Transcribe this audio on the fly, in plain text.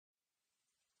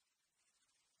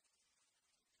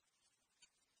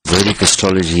Vedic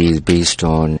astrology is based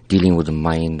on dealing with the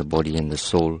mind, the body and the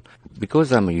soul.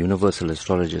 Because I'm a universal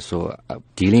astrologer, so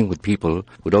dealing with people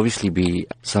would obviously be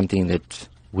something that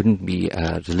wouldn't be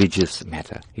a religious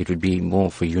matter. It would be more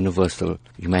of a universal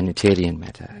humanitarian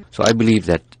matter. So I believe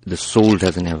that the soul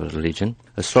doesn't have a religion.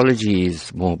 Astrology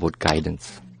is more about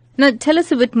guidance. Now, tell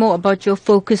us a bit more about your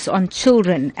focus on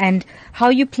children and how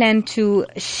you plan to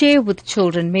share with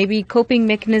children, maybe coping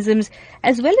mechanisms,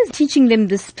 as well as teaching them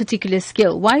this particular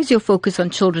skill. Why is your focus on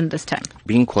children this time?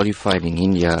 Being qualified in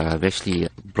India, I've actually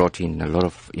brought in a lot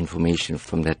of information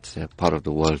from that part of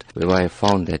the world, where I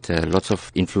found that lots of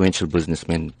influential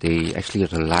businessmen, they actually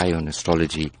rely on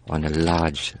astrology on a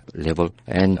large level.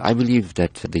 And I believe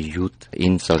that the youth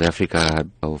in South Africa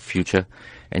are our future.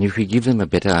 And if we give them a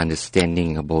better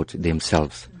understanding about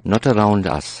themselves, not around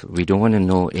us, we don't want to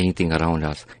know anything around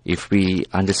us. If we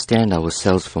understand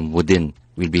ourselves from within,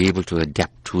 we'll be able to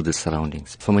adapt to the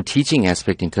surroundings. From a teaching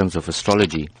aspect in terms of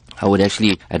astrology, I would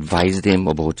actually advise them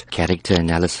about character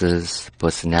analysis,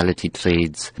 personality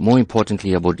traits, more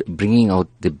importantly about bringing out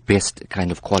the best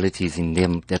kind of qualities in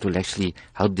them that will actually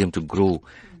help them to grow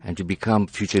and to become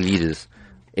future leaders.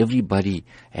 Everybody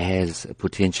has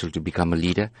potential to become a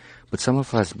leader, but some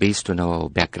of us, based on our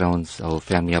backgrounds, our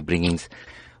family upbringings,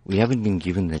 we haven't been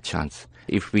given the chance.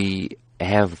 If we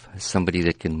have somebody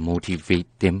that can motivate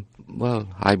them, well,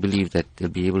 I believe that they'll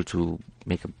be able to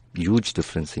make a huge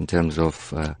difference in terms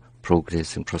of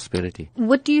progress and prosperity.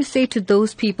 What do you say to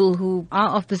those people who are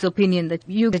of this opinion that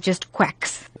you are just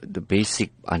quacks? The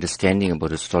basic understanding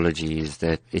about astrology is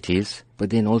that it is, but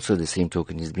then also the same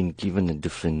token has been given a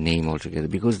different name altogether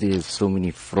because there's so many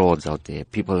frauds out there.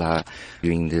 People are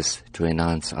doing this to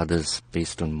enhance others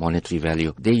based on monetary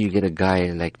value. There you get a guy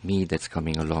like me that's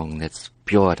coming along, that's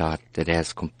pure at heart, that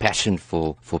has compassion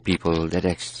for people, that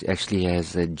actually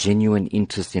has a genuine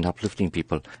interest in uplifting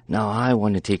people. Now I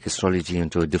want to take astrology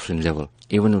into a different level.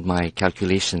 Even with my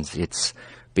calculations, it's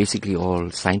basically all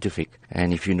scientific.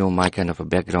 And if you know, my kind of a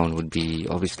background would be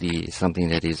obviously something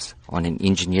that is on an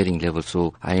engineering level.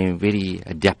 So I am very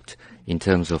adept in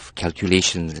terms of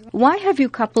calculations. Why have you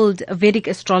coupled Vedic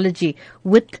astrology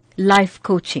with life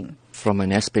coaching? From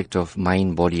an aspect of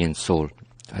mind, body and soul,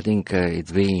 I think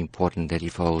it's very important that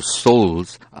if our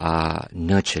souls are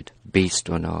nurtured based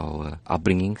on our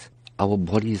upbringings, our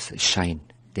bodies shine.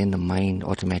 Then the mind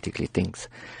automatically thinks.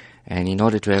 And in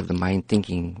order to have the mind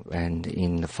thinking, and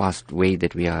in the fast way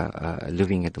that we are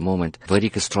living at the moment,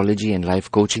 Vedic astrology and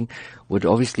life coaching would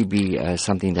obviously be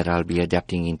something that I'll be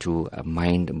adapting into a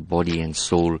mind, body and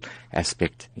soul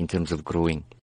aspect in terms of growing.